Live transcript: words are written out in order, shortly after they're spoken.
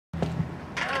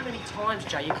times,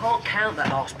 Jay. You can't count that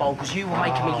last bowl because you were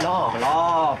making me laugh.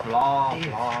 Blah, blah,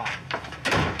 blah.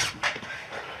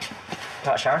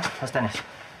 Right, Sharon, how's Dennis?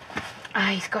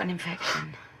 He's got an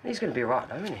infection. He's going to be all right,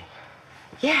 though, isn't he?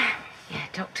 Yeah,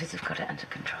 doctors have got it under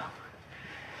control.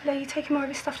 Are you taking more of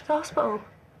his stuff to the hospital?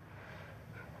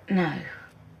 No,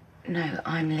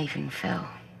 I'm leaving Phil.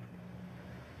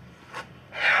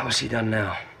 What's he done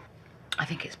now? I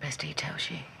think it's best he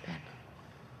tells you, Ben.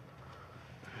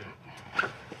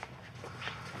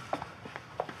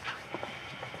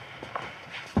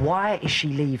 Why is she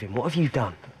leaving? What have you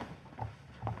done?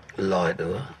 Lied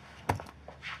to her.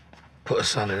 Put her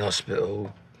son in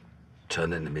hospital.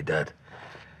 Turned into me dad.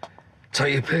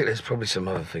 Take your pick, there's probably some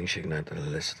other things she can add to the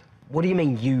list. What do you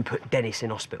mean you put Dennis in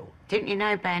hospital? Didn't you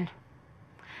know, Ben?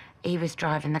 He was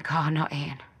driving the car, not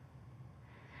Ian.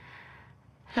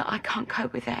 Look, I can't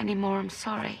cope with it anymore, I'm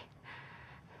sorry.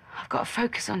 I've got to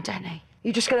focus on Denny.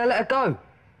 You're just going to let her go?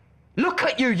 Look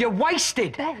at you, you're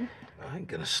wasted! Ben? I ain't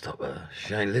gonna stop her.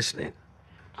 She ain't listening.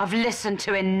 I've listened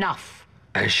to enough.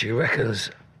 And she reckons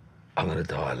I'm gonna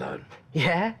die alone.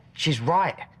 Yeah, she's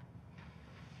right.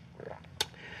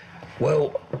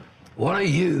 Well, why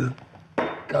don't you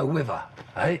go with her,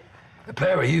 eh? A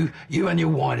pair of you and your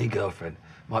whiny girlfriend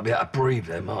might be able to breathe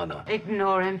there, mightn't I?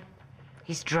 Ignore him.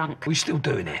 He's drunk. We still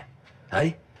doing it,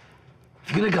 eh?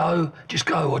 If you're gonna go, just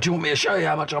go. Or do you want me to show you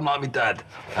how much I'm like my dad,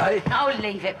 eh? Oh,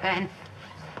 leave it, Ben.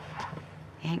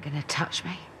 He ain't gonna touch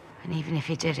me. And even if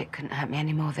he did, it couldn't hurt me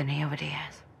any more than he already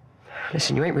has.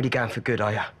 Listen, you ain't really going for good,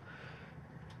 are you?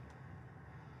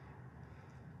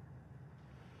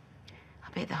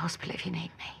 I'll be at the hospital if you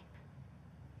need me.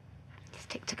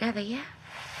 Stick together, yeah?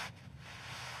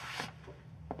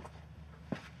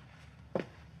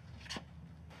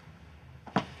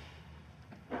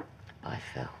 Bye,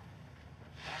 Phil.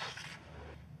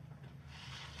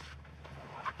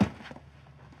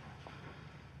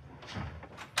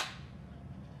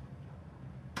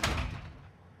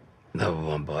 Another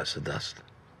one bites the dust.